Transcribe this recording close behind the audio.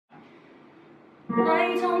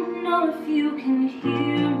I don't know if you can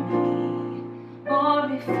hear me,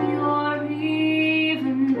 or if you're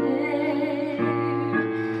even there.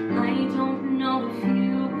 I don't know if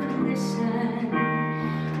you could listen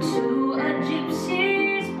to a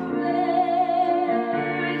gypsy's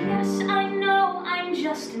prayer. Yes, I know I'm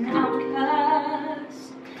just an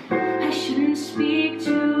outcast. I shouldn't speak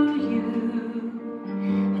to you,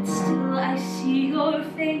 but still I see your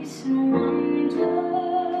face and wonder,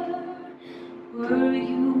 were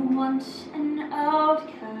you once an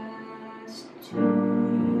outcast too?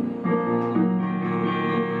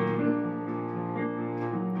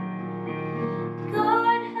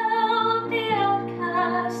 God help the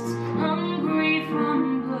outcasts, hungry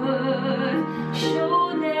from birth. Show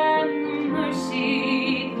them the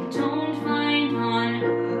mercy they don't find on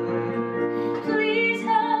earth. Please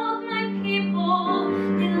help my people,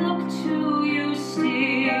 they look to you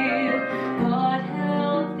still. God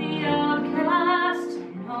help the outcasts,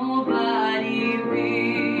 nobody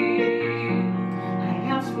will. I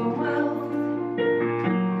ask for wealth,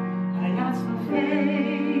 I ask for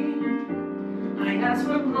fame, I ask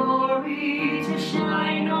for glory to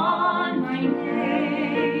shine on my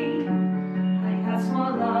name. I ask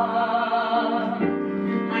for love I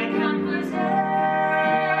can't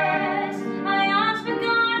possess. I ask for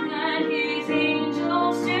God and His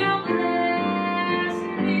angels to bless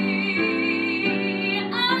me.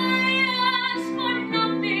 I ask for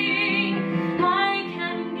nothing I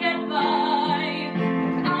can get by,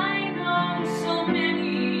 but I know so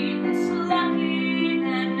many less lucky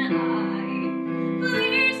than I.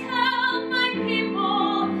 Please help my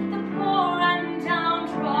people, the poor and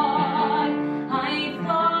downtrodden. I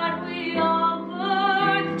thought we all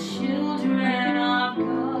were the children of God.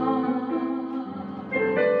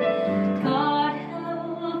 God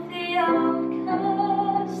help the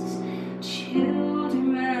outcasts,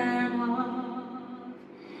 children of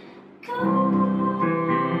God.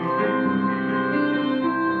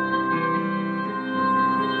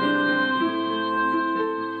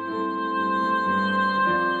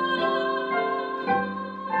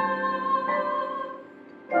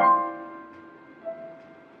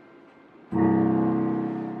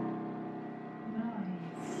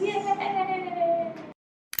 Yay!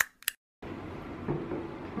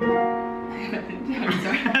 I'm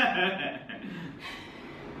sorry.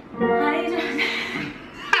 I don't.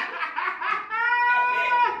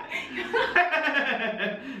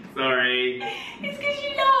 Sorry. It's because you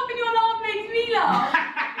laugh and your laugh makes me laugh.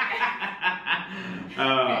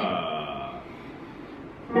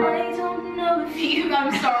 I don't know if you.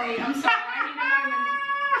 I'm sorry. I'm sorry. I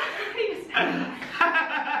need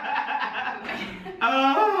a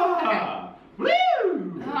moment. Woo!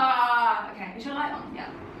 Okay. Is your light on? Yeah.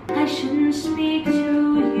 I shouldn't speak to you.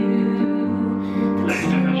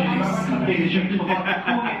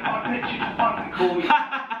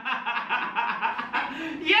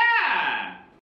 Yeah!